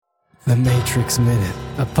The Matrix Minute,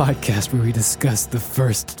 a podcast where we discuss the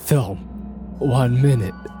first film 1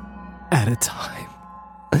 minute at a time.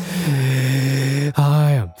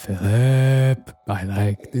 Hi, I'm Philip. I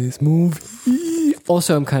like this movie.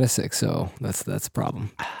 Also, I'm kind of sick, so that's a problem.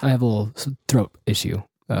 I have a little throat issue.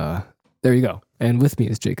 There you go. And with me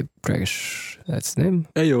is Jacob Dragish. That's his name.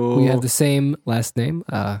 Heyo. We have the same last name.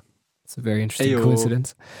 It's a very interesting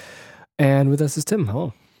coincidence. And with us is Tim.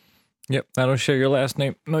 Hello. Yep, I don't share your last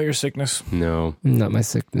name, nor your sickness. No. Not my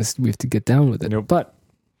sickness. We have to get down with it. Nope. But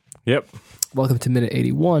Yep. welcome to minute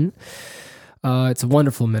 81. It's a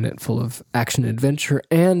wonderful minute full of action and adventure.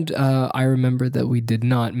 And I remember that we did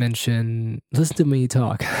not mention, listen to me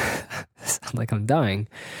talk. I sound like I'm dying.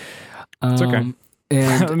 It's okay.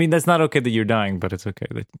 And I mean, that's not okay that you're dying, but it's okay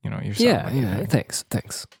that, you're yeah.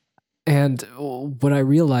 Thanks. And what I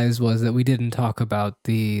realized was that we didn't talk about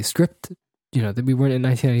the script, that we weren't in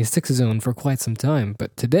 1996 zone for quite some time.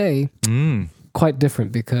 But today, quite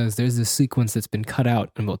different because there's this sequence that's been cut out,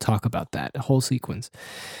 and we'll talk about that, a whole sequence.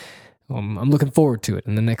 I'm looking forward to it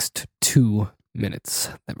in the next 2 minutes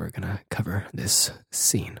that we're going to cover this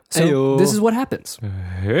scene. So Heyo. This is what happens.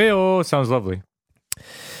 Hey-oh, sounds lovely.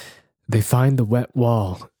 They find the wet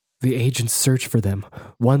wall. The agents search for them.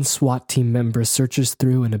 One SWAT team member searches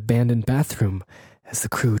through an abandoned bathroom as the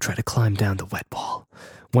crew try to climb down the wet wall.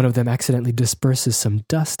 One of them accidentally disperses some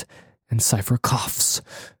dust, and Cypher coughs.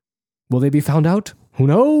 Will they be found out? Who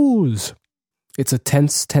knows? It's a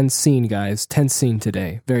tense scene, guys. Tense scene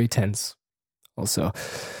today. Very tense. Also,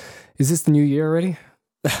 is this the new year already?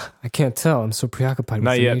 I can't tell. I'm so preoccupied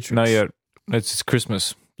with the Matrix. Not yet. It's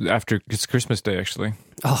Christmas. It's Christmas Day, actually.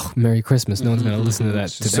 Oh, Merry Christmas. No one's going to listen to that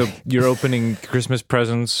today. So you're opening Christmas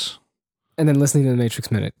presents. And then listening to the Matrix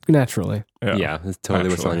Minute, naturally. Yeah, that's totally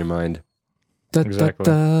what's on your mind. Exactly.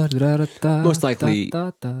 Most likely,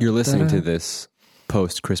 you're listening to this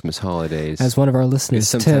post-Christmas holidays. As one of our listeners, It's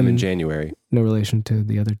sometime Tim, in January. no relation to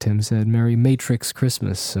the other Tim, said, Merry Matrix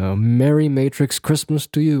Christmas. So, Merry Matrix Christmas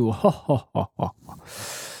to you. Ha, ha, ha, ha.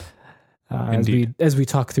 As we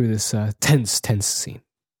talk through this tense scene.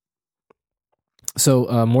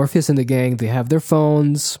 So Morpheus and the gang, they have their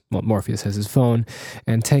phones. Well, Morpheus has his phone,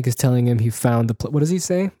 and Tank is telling him he found the... what does he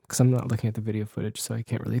say? Because I'm not looking at the video footage, so I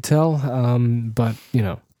can't really tell. But,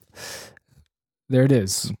 there it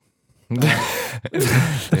is.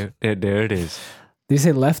 There it is. Did he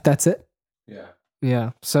say left, that's it? Yeah.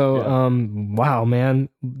 Yeah. So, wow, man.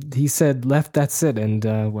 He said left, that's it. And,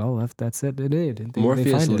 left, that's it. It did.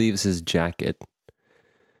 Morpheus leaves his jacket.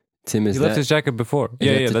 Tim, is He that... left his jacket before.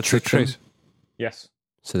 Yeah, to that's the trick them? trace. Yes.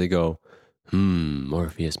 So they go,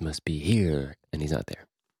 Morpheus must be here, and he's not there.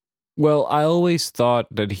 Well, I always thought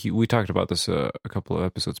that we talked about this a couple of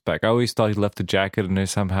episodes back. I always thought he left the jacket and they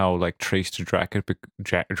somehow traced the jacket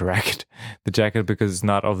because it's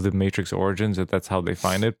not of the Matrix origins, that's how they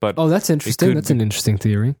find it. But that's interesting. That's an interesting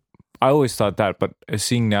theory. I always thought that, but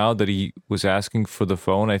seeing now that he was asking for the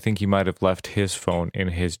phone, I think he might have left his phone in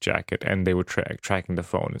his jacket and they were tracking the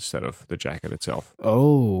phone instead of the jacket itself.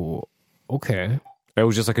 Oh, okay. It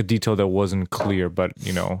was just a detail that wasn't clear, but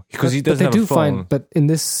because he doesn't have a phone. But in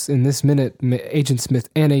this minute, Agent Smith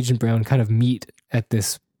and Agent Brown kind of meet at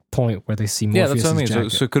this point where they see Morpheus' that's what I mean.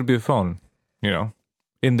 jacket. So it could be a phone,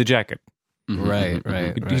 in the jacket. Right.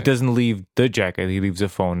 He doesn't leave the jacket; he leaves a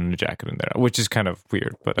phone and a jacket in there, which is kind of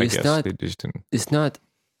weird. But I guess they just didn't. It's not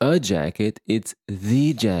a jacket; it's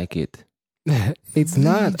the jacket. It's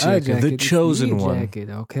not a jacket, the it's chosen the one. jacket,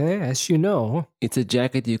 okay? As you know. It's a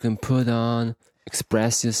jacket you can put on,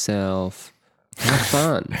 express yourself, have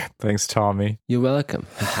fun. Thanks, Tommy. You're welcome.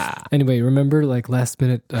 Anyway, remember last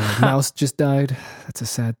minute, Mouse just died? That's a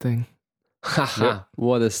sad thing. Haha,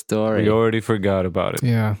 what a story. We already forgot about it.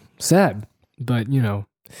 Yeah, sad. But,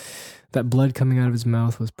 that blood coming out of his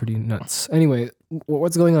mouth was pretty nuts. Anyway,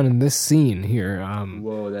 what's going on in this scene here?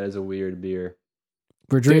 Whoa, that is a weird beer.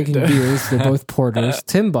 We're drinking beers. They're both porters.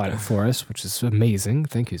 Tim bought it for us, which is amazing.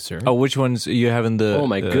 Thank you, sir. Oh, which ones you have in the... Oh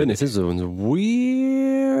my goodness, this one's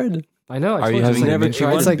weird. I know. Are you having never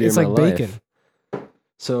tried it's a like beer it's in like my bacon. life.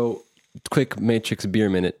 So, quick Matrix beer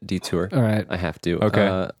minute detour. All right. I have to.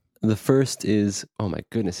 Okay. The first is, oh my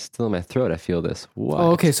goodness, it's still in my throat. I feel this. What?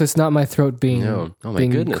 Oh, okay. So it's not my throat being No. Oh my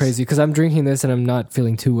being goodness. crazy because I'm drinking this and I'm not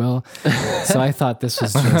feeling too well. So I thought this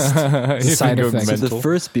was just a side effect. So the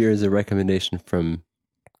first beer is a recommendation from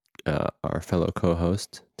our fellow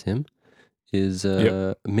co-host Tim. Is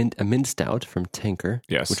a mint stout from Tanker.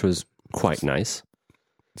 Yes. Which was quite nice.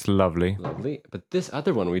 It's lovely. Lovely. But this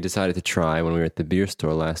other one we decided to try when we were at the beer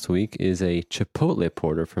store last week is a Chipotle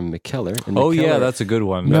Porter from McKellar. And Oh, McKellar- yeah, that's a good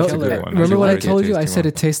one. No, That's a good one. remember what I That's a told you? tasty I said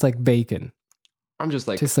one. it tastes like bacon. I'm just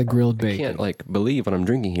like, Tastes like grilled I bacon. can't like believe what I'm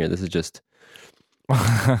drinking here. This is just,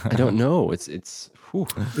 I don't know. It's whew,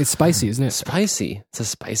 It's spicy, isn't it? spicy. It's a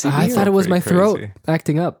spicy I beer. thought it was my Pretty throat crazy.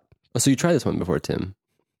 acting up. Oh, so you tried this one before, Tim?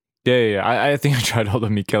 Yeah. I think I tried all the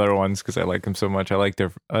Mikkeller ones because I like them so much. I like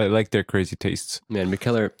their crazy tastes. Man,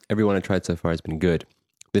 Mikkeller, everyone I tried so far has been good.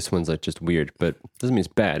 This one's like just weird, but doesn't mean it's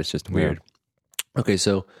bad. It's just weird. Okay,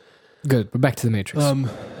 so Good. We're back to the Matrix.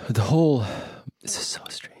 the whole, this is so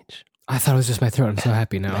strange. I thought it was just my throat. I'm so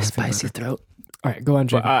happy now. My I feel spicy better. throat. All right, go on, But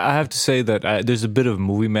Jacob. I have to say that there's a bit of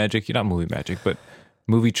movie magic. Not movie magic, but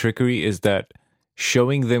movie trickery is that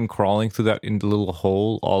showing them crawling through that in the little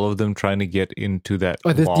hole, all of them trying to get into that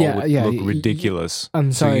wall would look ridiculous.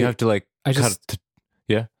 I'm So sorry. you have to like I cut just- it.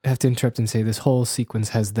 I have to interrupt and say this whole sequence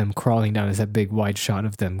has them crawling down. Is that big wide shot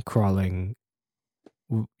of them crawling,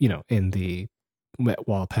 in the wet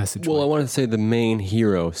wall passageway? Well, I wanted to say the main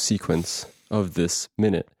hero sequence of this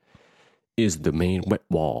minute is the main wet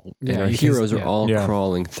wall. Yeah, and our you can- heroes are yeah. all Yeah.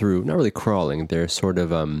 crawling through. Not really crawling. They're sort of,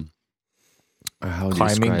 how would you Climbing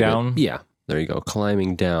describe it? down? Yeah, there you go.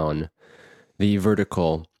 Climbing down the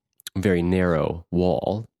vertical, very narrow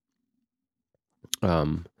wall.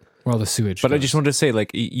 Where all the sewage. But I goes. just wanted to say,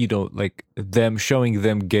 like, like them showing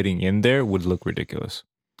them getting in there would look ridiculous.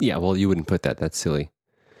 Yeah, well, you wouldn't put that. That's silly.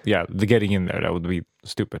 Yeah, the getting in there, that would be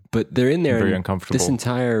stupid. But they're in there. Very and uncomfortable. This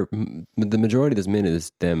the majority of this minute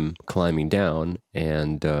is them climbing down,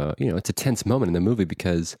 and it's a tense moment in the movie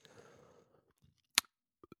because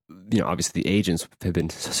obviously the agents have been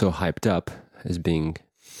so hyped up as being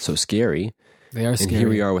so scary, They are scary. and here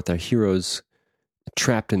we are with our heroes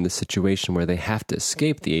trapped in this situation where they have to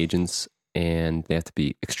escape the agents, and they have to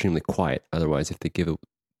be extremely quiet. Otherwise, if they give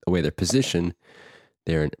away their position,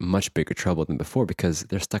 they're in much bigger trouble than before because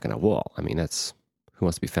they're stuck in a wall. I mean, that's who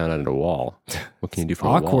wants to be found under a wall? What can you do for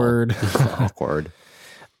Awkward. a wall? Awkward.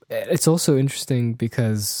 It's also interesting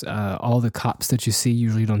because all the cops that you see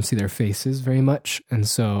usually don't see their faces very much, and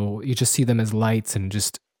so you just see them as lights and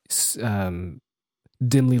just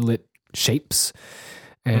dimly lit shapes,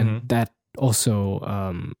 and that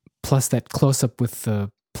also plus that close up with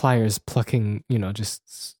the pliers plucking,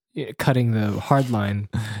 just cutting the hard line.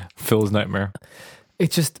 Phil's nightmare.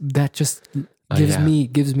 It just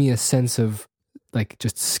gives me a sense of like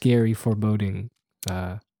just scary foreboding,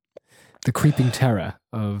 the creeping terror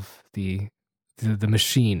of the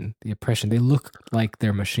machine, the oppression. They look like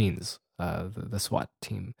they're machines. The SWAT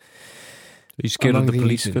team. Are you scared of Among the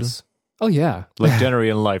police, Phil? agents. Oh yeah, Like generally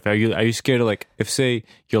in life, are you scared of, like, if say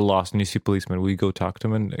you're lost and you see policemen, will you go talk to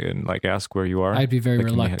them and like ask where you are? I'd be very Like,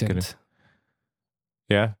 can you reluctant.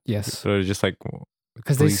 Yeah, Yes, so just like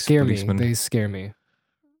because they scare policemen. me. They scare me.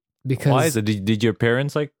 Because why is it? Did your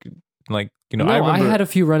parents like No, I remember had a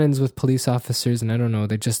few run-ins with police officers, and I don't know,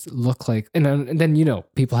 they just look like, and then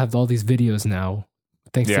people have all these videos now,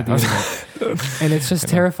 thanks to the internet, and it just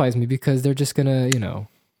terrifies me because they're just gonna,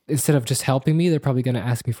 instead of just helping me, they're probably gonna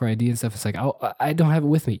ask me for ID and stuff. It's like, oh, I don't have it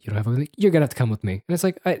with me. You don't have it with me. You're gonna have to come with me. And it's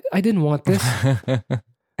like, I didn't want this.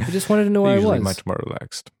 I just wanted to know where I usually was. much more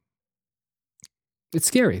relaxed. It's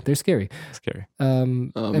scary. They're scary. Scary. Oh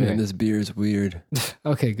Anyway. man, this beer is weird.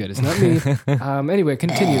 Okay, good. It's not me. Anyway,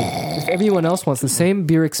 continue. If everyone else wants the same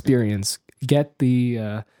beer experience, get the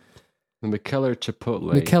The Mikkeller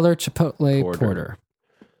Chipotle. Mikkeller Chipotle Porter.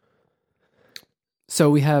 So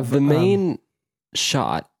we have The main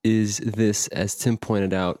shot is this, as Tim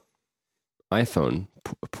pointed out, iPhone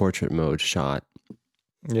portrait mode shot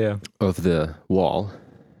Yeah. of the wall,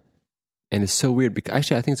 and it's so weird because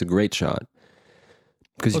actually I think it's a great shot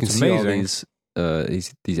because you can It's see amazing. all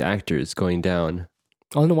these actors going down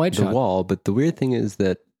on the white the shot. wall. But the weird thing is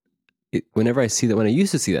that whenever I see that, when I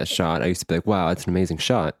used to see that shot, I used to be like, "Wow, that's an amazing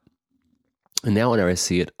shot." And now whenever I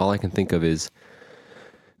see it, all I can think of is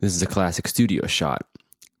this is a classic studio shot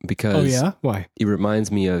because Oh yeah, why? it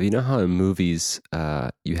reminds me of, how in movies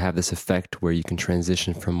you have this effect where you can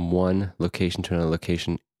transition from one location to another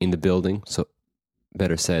location in the building. So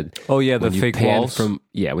better said, Oh yeah, the when you fake pan walls. when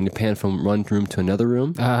you pan from one room to another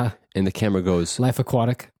room, and the camera goes Life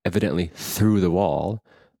Aquatic. evidently through the wall,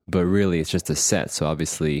 but really it's just a set. So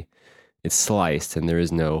obviously it's sliced and there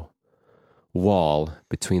is no wall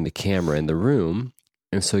between the camera and the room.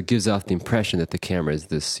 And so it gives off the impression that the camera is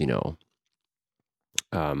this,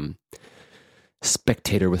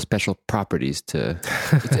 spectator with special properties to,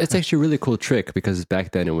 it's actually a really cool trick because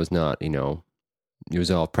back then it was not, it was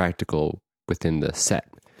all practical within the set.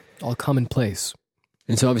 All commonplace.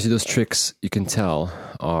 And so obviously those tricks you can tell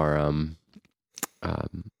are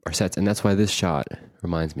sets, and that's why this shot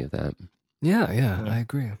reminds me of that. Yeah, I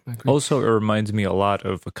agree. Also, it reminds me a lot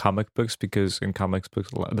of comic books because in comic books,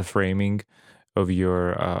 the framing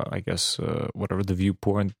your whatever the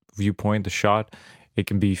viewpoint, the shot. It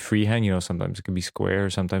can be freehand, sometimes it can be square,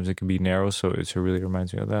 sometimes it can be narrow. So it really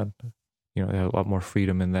reminds me of that. They have a lot more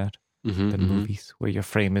freedom in that than movies, where your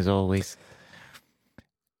frame is always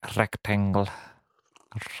rectangle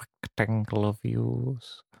of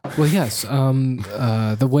views. Well, yes.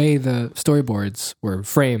 The way the storyboards were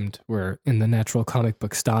framed were in the natural comic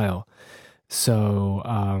book style.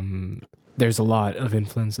 So there's a lot of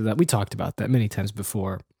influence of that. We talked about that many times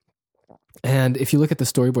before. And if you look at the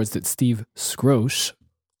storyboards that Steve Skroce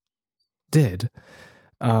did,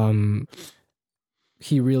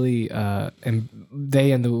 he really,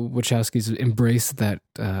 they and the Wachowskis embraced that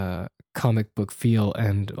comic book feel,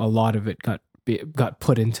 and a lot of it got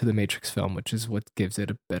put into the Matrix film, which is what gives it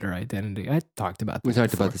a better identity. I talked about this. We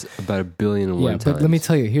talked about this about 1 billion and one times. But let me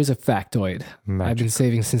tell you, here's a factoid I've been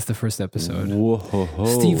saving since the first episode. Whoa.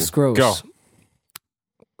 Steve Skroce. Go.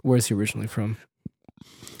 Where's he originally from?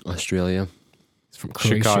 Australia. He's from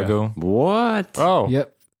Croatia. Chicago. What? Oh.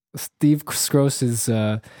 Yep. Steve Skroce is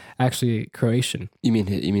actually Croatian. You mean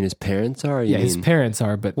his parents are? His parents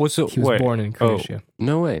are, but he was born in Croatia.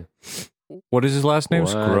 No way. What is his last name?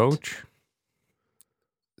 Skroce?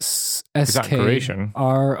 S-K-R-O-C-E.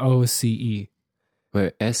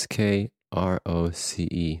 Wait, S-K-R-O-C-E.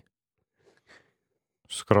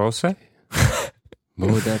 Skroce?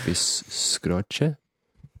 What would that be? Skroce?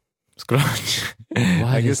 Skroce.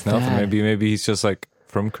 I guess nothing. Maybe he's just like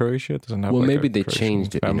from Croatia. Doesn't have maybe they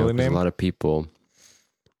changed it. Because a lot of people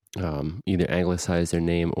either anglicize their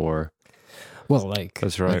name or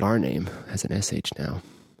that's right. Like our name has an SH now.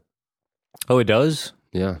 Oh, it does?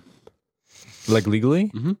 Yeah. Like legally?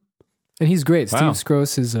 Mm-hmm. And he's great. Wow. Steve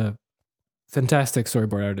Skroce is a fantastic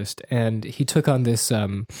storyboard artist, and he took on this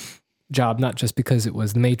job not just because it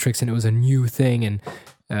was The Matrix and it was a new thing, and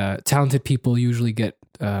talented people usually get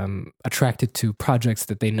attracted to projects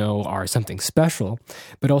that they know are something special,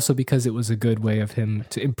 but also because it was a good way of him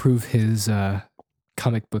to improve his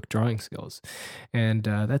comic book drawing skills. And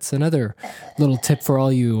that's another little tip for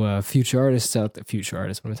all you future artists out there. Future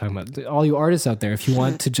artists, what am I talking about? All you artists out there, if you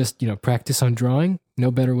want to just practice on drawing,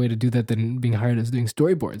 no better way to do that than being hired as doing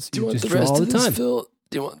storyboards. Do you want just the rest all of the time. this, Phil?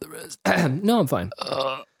 Do you want the rest? No, I'm fine.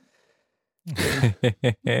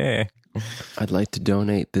 I'd like to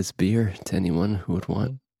donate this beer to anyone who would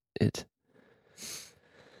want it.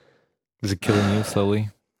 Is it killing you slowly?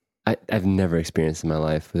 I've never experienced in my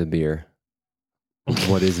life with a beer.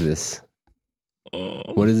 What is this?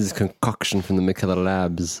 What is this concoction from the Mikkeller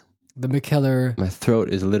Labs? The Mikkeller... My throat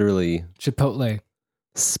is literally... Chipotle.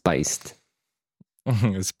 Spiced.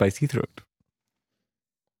 Spicy throat.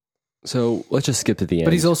 So let's just skip to the end.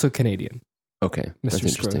 But he's also Canadian. Okay, Mr. that's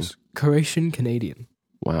interesting. Skroce. Croatian Canadian.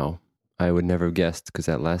 Wow. I would never have guessed because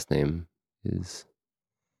that last name is...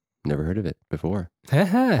 Never heard of it before.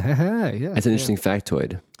 Yeah. That's an interesting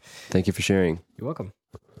factoid. Thank you for sharing. You're welcome.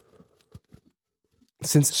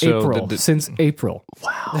 Since April.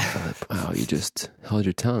 Wow, Philip. Wow, you just held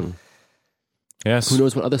your tongue. Yes. Who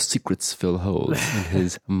knows what other secrets Phil holds in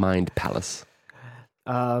his mind palace?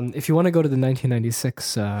 If you want to go to the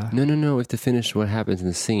 1996... No. We have to finish what happens in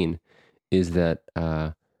the scene is that,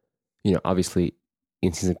 obviously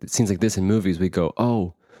in scenes like this in movies, we go,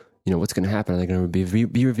 what's going to happen? Are they going to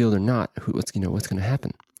be revealed or not? What's going to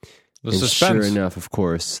happen? The suspense. Sure enough, of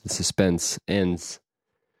course, the suspense ends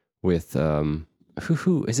with...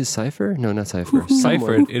 Who is it? Cypher? No, not Cypher.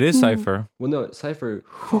 Cypher. It is Cypher. Well, no, Cypher.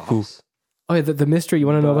 Oh, yeah, the mystery. You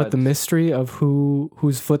want to know about the mystery of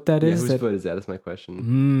whose foot that is? Whose foot is that? That's my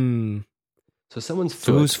question. So someone's foot.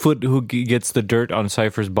 So whose foot? Who gets the dirt on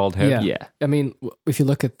Cypher's bald head? Yeah. I mean, if you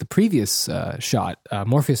look at the previous shot,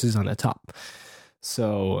 Morpheus is on the top.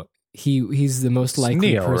 So he's the most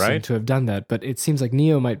likely person to have done that. But it seems like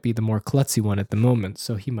Neo might be the more klutzy one at the moment,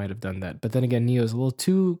 so he might have done that. But then again, Neo's a little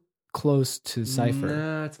too close to Cypher.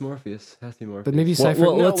 Nah, it's Morpheus. It has to be Morpheus. But maybe Cypher...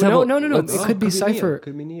 No. It could be Cypher. It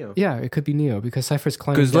could be Neo. Yeah, it could be Neo because Cypher's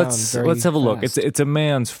climbing down very let's have a look. fast. It's a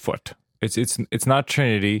man's foot. It's not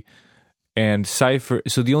Trinity. And Cypher...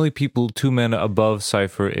 So the only two men above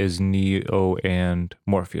Cypher is Neo and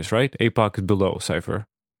Morpheus, right? APOC is below Cypher.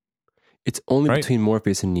 It's only between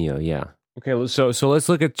Morpheus and Neo, yeah. Okay, so let's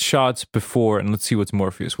look at shots before and let's see what's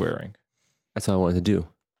Morpheus wearing. That's all I wanted to do.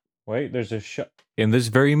 Wait, there's a shot. In this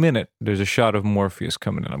very minute, there's a shot of Morpheus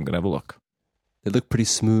coming in. I'm going to have a look. They look pretty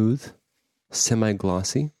smooth,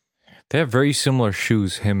 semi-glossy. They have very similar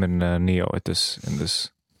shoes, him and Neo, in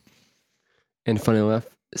this. And funny enough,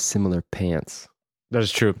 similar pants. That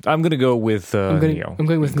is true. I'm going to go with Neo. I'm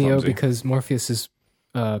going with Neo because Morpheus's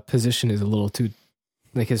position is a little too...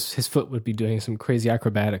 Like his foot would be doing some crazy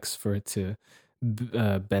acrobatics for it to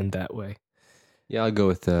bend that way. Yeah, I'll go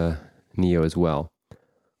with Neo as well.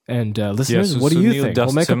 And listeners, what do you think?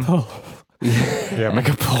 We'll make a poll. Yeah, make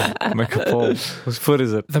a poll. Make a poll. Whose foot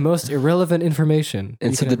is it? The most irrelevant information.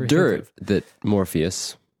 And so the dirt that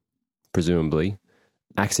Morpheus, presumably,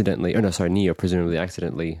 Neo presumably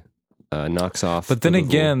accidentally knocks off. But then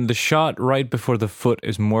again, the shot right before the foot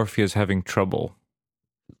is Morpheus having trouble.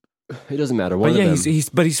 It doesn't matter.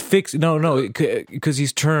 He's fixed. No, because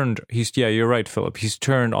he's turned. You're right, Philip. He's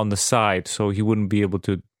turned on the side, so he wouldn't be able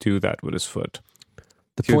to do that with his foot.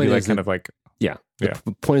 The point is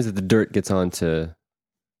The point is that the dirt gets onto,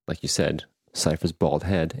 like you said, Cypher's bald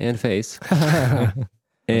head and face,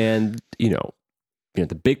 and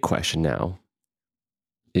the big question now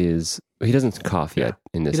is he doesn't cough yet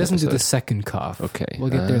in this. He doesn't episode. do the second cough. Okay, we'll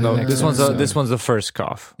get there. This one's the first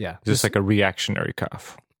cough. Yeah, just like a reactionary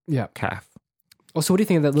cough. Yeah, calf. Also, what do you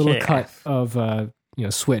think of that little cut of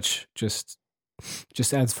Switch? Just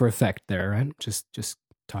adds for effect there, right? Just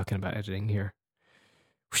talking about editing here.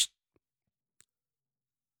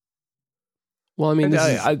 Well, I mean,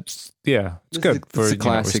 it's good for a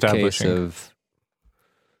classic case of,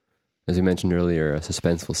 as we mentioned earlier, a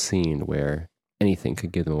suspenseful scene where anything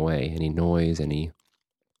could give them away. Any noise, any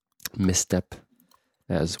misstep,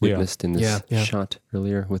 as witnessed in this shot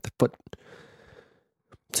earlier with the foot.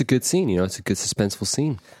 It's a good scene, it's a good suspenseful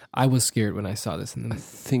scene. I was scared when I saw this in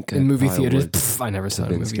movie theaters. I never saw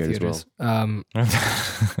it in movie theaters. Well. I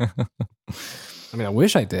mean, I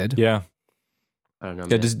wish I did. Yeah. I don't know.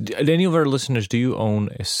 Yeah, do any of our listeners, do you own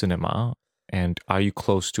a cinema? And are you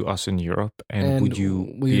close to us in Europe? And would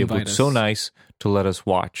you be able so nice to let us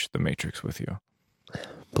watch The Matrix with you?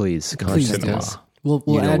 Please contact us. We'll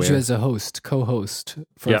add you as a co-host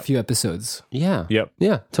for a few episodes. Yeah. Yep.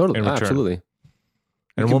 Yeah, totally. Absolutely.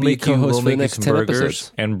 And we'll make you some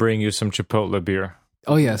burgers and bring you some Chipotle beer.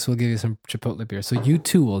 Oh, yes, we'll give you some Chipotle beer. So you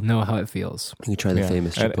too will know how it feels. You try the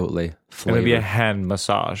famous Chipotle flavor. And maybe a hand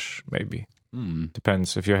massage, maybe.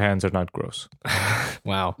 Depends if your hands are not gross.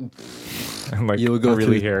 Wow. And like you'll go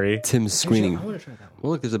really hairy. Tim's screening. I want to try that one.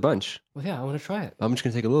 Well, look, there's a bunch. Well, yeah, I want to try it. I'm just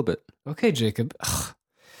going to take a little bit. Okay, Jacob. All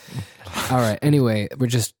right. Anyway, we're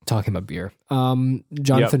just talking about beer.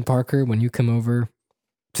 Jonathan Parker, when you come over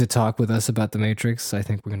to talk with us about The Matrix, I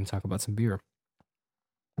think we're going to talk about some beer.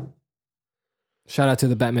 Shout out to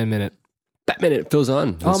the Batman Minute. Batman Minute fills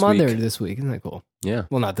on this I'm on week. there this week. Isn't that cool? Yeah.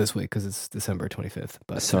 Well, not this week because it's December 25th.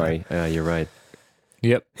 But sorry, you're right.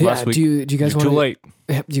 Yep. Yeah, last week. Do you guys want too late?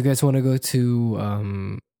 Do you guys want to go to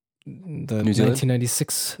the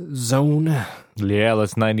 1996 zone? Yeah,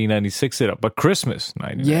 let's 1996 it up. But Christmas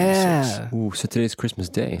 1996. Yeah. Ooh, so today's Christmas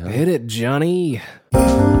Day, huh? Hit it, Johnny.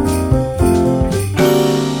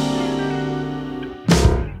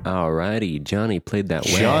 Alrighty, Johnny played that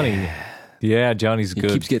well. Johnny. Yeah, Johnny's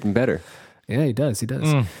good. He keeps getting better. Yeah, he does.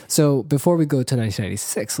 So before we go to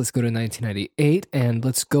 1996, let's go to 1998 and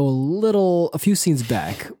let's go a few scenes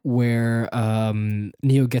back where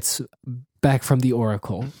Neo gets back from the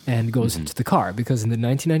Oracle and goes into the car, because in the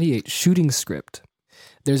 1998 shooting script,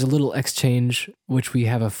 there's a little exchange which we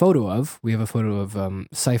have a photo of. We have a photo of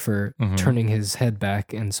Cypher turning his head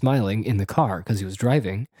back and smiling in the car because he was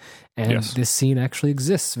driving. And this scene actually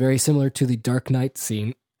exists, very similar to the Dark Knight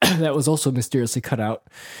scene that was also mysteriously cut out,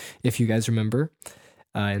 if you guys remember.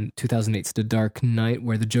 In 2008's The Dark Knight,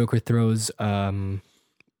 where the Joker throws Megan.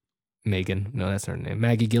 No, that's not her name.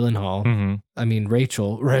 Maggie Gyllenhaal. I mean,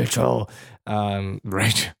 Rachel. Down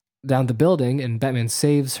the building, and Batman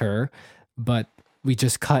saves her, but we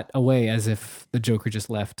just cut away as if the Joker just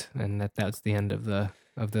left, and that's the end of the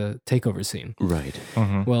takeover scene. Right.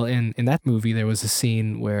 Well, in that movie, there was a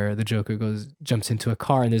scene where the Joker jumps into a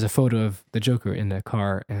car, and there's a photo of the Joker in a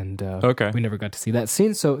car, and we never got to see that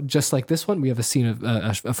scene. So just like this one, we have a scene of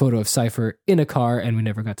a photo of Cypher in a car, and we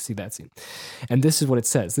never got to see that scene. And this is what it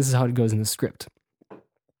says. This is how it goes in the script.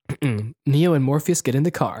 Neo and Morpheus get in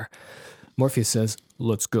the car. Morpheus says,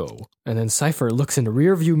 "Let's go." And then Cypher looks in the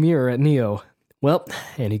rear view mirror at Neo. "Well,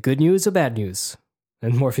 any good news or bad news?"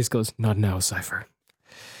 And Morpheus goes, "Not now, Cypher."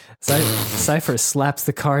 Cypher slaps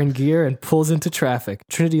the car in gear and pulls into traffic.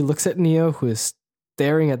 Trinity looks at Neo, who is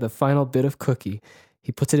staring at the final bit of cookie.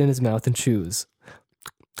 He puts it in his mouth and chews.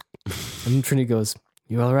 And Trinity goes,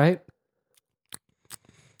 "You all right?"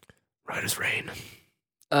 "Right as rain."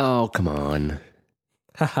 Oh, come on.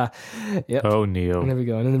 Haha. Yep. Oh, Neo. And there we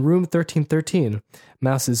go. And in room 1313,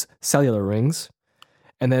 Mouse's cellular rings.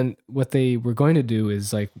 And then what they were going to do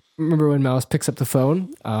is, like, remember when Mouse picks up the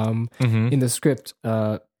phone? In the script,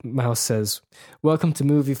 Mouse says, "Welcome to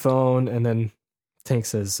Movie Phone." And then Tank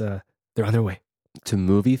says, "They're on their way." To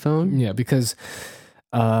Movie Phone? Yeah, because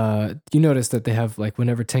you notice that they have, like,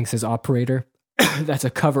 whenever Tank says operator, that's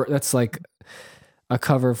a cover. That's like a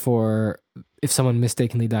cover for if someone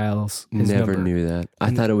mistakenly dials his Never number. knew that.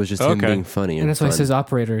 I thought it was just him being funny. And that's why it says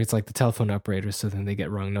operator. It's like the telephone operator, so then they get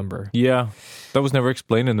wrong number. Yeah. That was never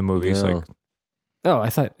explained in the movie. It's like, oh, I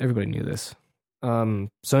thought everybody knew this. So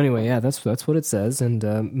anyway, yeah, that's what it says. And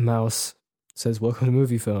Mouse says, "Welcome to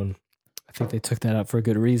Movie Phone." I think they took that out for a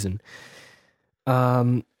good reason.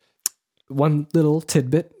 One little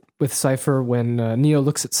tidbit with Cypher when Neo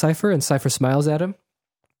looks at Cypher and Cypher smiles at him.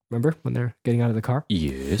 Remember when they're getting out of the car?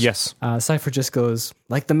 Yes. Cypher just goes,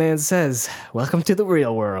 like the man says, "Welcome to the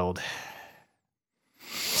real world."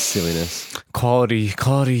 Silliness.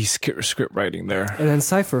 Quality script writing there. And then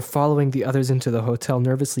Cypher, following the others into the hotel,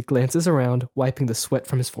 nervously glances around, wiping the sweat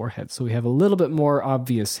from his forehead. So we have a little bit more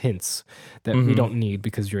obvious hints that we don't need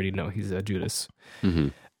because you already know he's a Judas.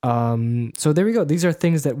 Mm-hmm. So there we go. These are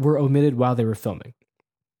things that were omitted while they were filming.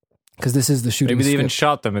 Because this is the shooting Maybe they script. even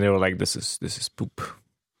shot them and they were like, this is poop.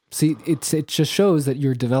 See, it just shows that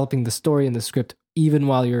you're developing the story and the script even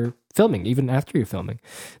while you're filming, even after you're filming.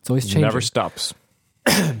 It's always changing. Never stops.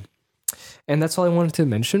 And that's all I wanted to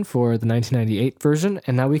mention for the 1998 version.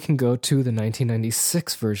 And now we can go to the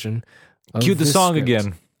 1996 version. Cue the song script.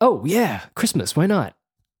 again. Oh, yeah. Christmas. Why not?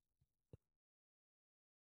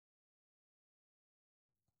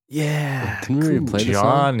 Yeah. Didn't we already play the song?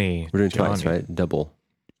 Johnny. We're doing twice, right? Double.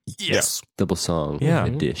 Yes. Double song. Yeah. A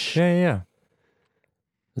dish. Yeah.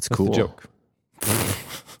 That's That's cool. the joke.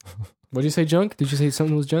 What did you say, junk? Did you say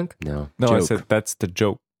something was junk? No. No, joke. I said that's the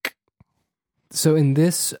joke. So in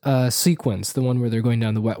this sequence, the one where they're going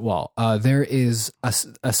down the wet wall, there is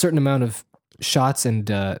a certain amount of shots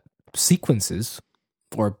and sequences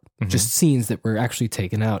or just scenes that were actually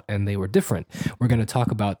taken out and they were different. We're going to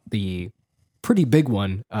talk about the pretty big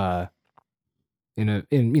one in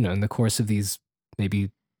the course of these maybe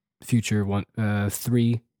future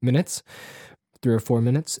 3 minutes. 3 or 4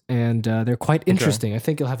 minutes, and they're quite interesting. I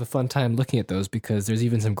think you'll have a fun time looking at those because there's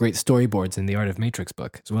even some great storyboards in the Art of Matrix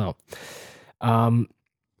book as well.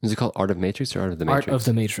 Is it called Art of Matrix or Art of the Matrix? Art of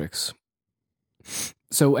the Matrix.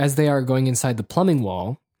 So as they are going inside the plumbing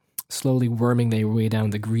wall, slowly worming their way down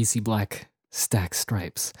the greasy black stacked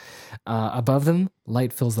stripes, above them,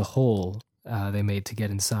 light fills the hole they made to get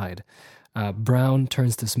inside. Brown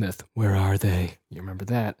turns to Smith. "Where are they?" You remember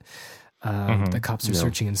that. The cops are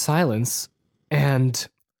searching in silence. And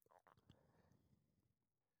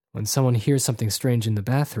when someone hears something strange in the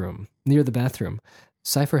bathroom, near the bathroom,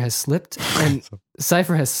 Cypher has slipped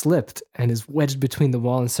and is wedged between the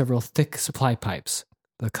wall and several thick supply pipes.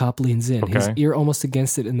 The cop leans in, his ear almost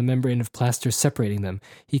against it and the membrane of plaster separating them.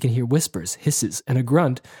 He can hear whispers, hisses, and a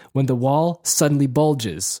grunt when the wall suddenly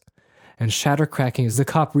bulges and shatter cracking as the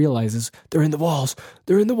cop realizes they're in the walls.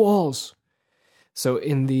 They're in the walls. So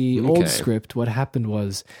in the old script, what happened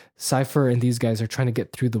was Cypher and these guys are trying to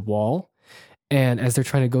get through the wall. And as they're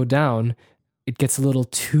trying to go down, it gets a little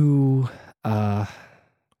too...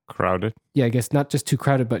 crowded? Yeah, I guess not just too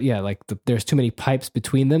crowded, but yeah, like there's too many pipes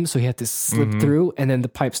between them. So he had to slip through and then the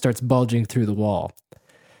pipe starts bulging through the wall.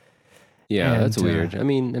 Yeah, that's weird. I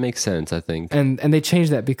mean, it makes sense, I think. And they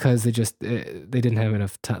changed that because they just they didn't have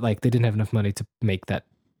enough time. Like they didn't have enough money to make that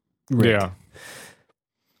rig. Yeah.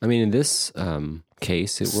 I mean, in this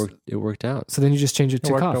case, it worked out. So then you just change it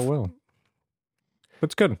to cough. Out well.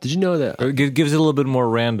 That's good. Did you know that it gives it a little bit more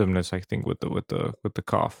randomness? I think with the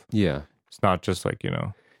cough. Yeah, it's not just like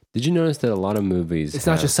Did you notice that a lot of movies? It's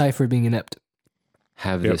not just Cypher being inept.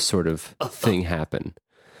 Have this sort of thing happen,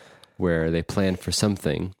 where they plan for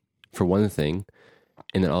something, for one thing,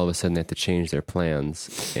 and then all of a sudden they have to change their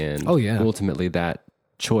plans, and ultimately that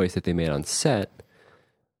choice that they made on set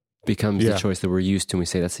becomes the choice that we're used to, and we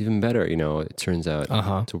say that's even better. It turns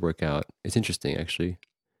out to work out. It's interesting, actually.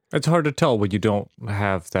 It's hard to tell when you don't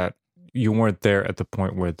have that. You weren't there at the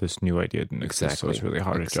point where this new idea didn't exist, so it's really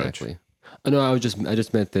hard to judge. No, I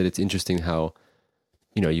just meant that it's interesting how,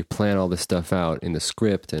 you plan all this stuff out in the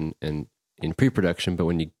script and in pre-production, but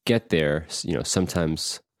when you get there,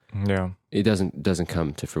 sometimes it doesn't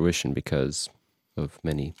come to fruition because of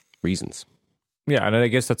many reasons. Yeah, and I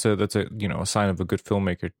guess that's a a sign of a good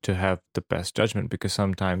filmmaker to have the best judgment, because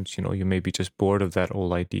sometimes you may be just bored of that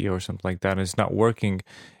old idea or something like that, and it's not working,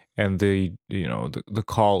 and the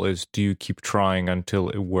call is, do you keep trying until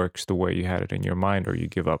it works the way you had it in your mind, or you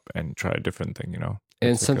give up and try a different thing,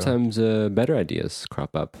 And sometimes better ideas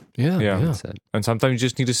crop up. Yeah. And sometimes you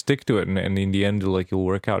just need to stick to it, and in the end, you'll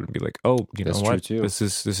work out and be like, oh, That's know what? True too. This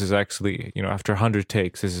is actually, after 100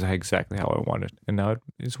 takes, this is exactly how I want it, and now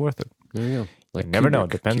it's worth it. There you go. Like you never know.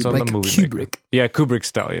 It depends on the movie. Kubrick. Maker. Yeah, Kubrick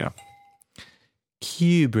style. Yeah.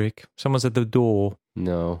 Kubrick. Someone's at the door.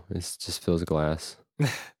 No, it just feels glass.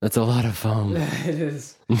 That's a lot of foam. It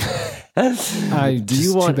is. Do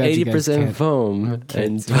you want 80% foam and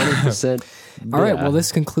 20%? All right. Well,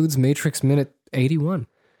 this concludes Matrix Minute 81.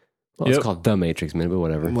 Well, it's called The Matrix Minute, but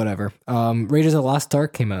whatever. Whatever. Raiders of the Lost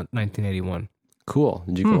Ark came out in 1981. Cool.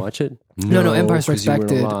 Did you go watch it? No. Empire Strikes Back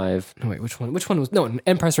did. Alive. No, wait. Which one? Which one was? No,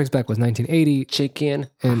 Empire Strikes Back was 1980. Chicken.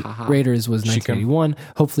 And Raiders was 1981.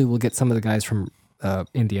 Hopefully, we'll get some of the guys from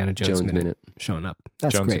Indiana Jones Minute showing up.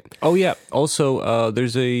 That's great. Oh yeah. Also,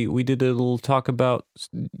 we did a little talk about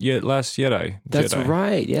Last Jedi. That's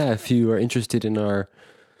right. Yeah. If you are interested in our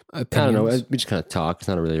opinions. I don't know. We just kind of talk. It's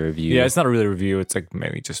not really a review. Yeah, it's not a really review. It's like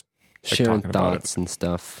maybe just sharing thoughts and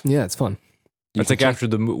stuff. Yeah, it's fun. It's like after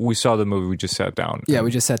we saw the movie, we just sat down. Yeah,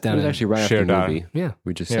 we just sat down. It was actually right after the movie. Yeah,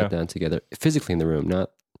 we just sat down together, physically in the room, not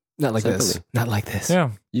like separately. this. Not like this.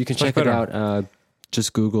 Yeah, you can check it out.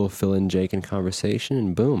 Just Google Phil and Jake in conversation,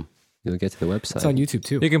 and boom, you'll get to the website. It's on YouTube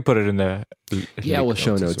too. You can put it in the. We'll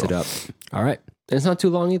show notes it up. All right, and it's not too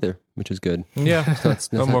long either, which is good. Yeah,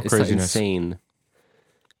 it's no more craziness. Insane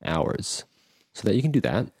hours, so that you can do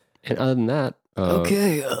that. And other than that,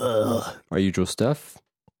 okay, our usual stuff.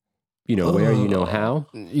 You know where, you know how.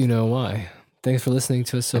 You know why. Thanks for listening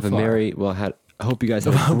to us so far. I hope you guys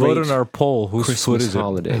have a great vote on our poll. Whose Christmas foot is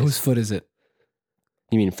holidays. it? Whose foot is it?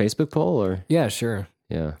 You mean Facebook poll or? Yeah, sure.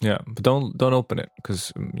 Yeah. Yeah, but don't open it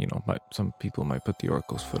because some people might put the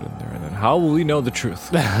oracle's foot in there, and then how will we know the truth?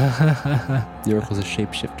 The oracle's a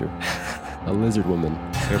shapeshifter, a lizard woman.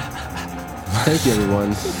 Yep. Thank you,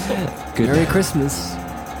 everyone. Merry Christmas.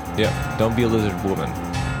 Yeah, don't be a lizard woman.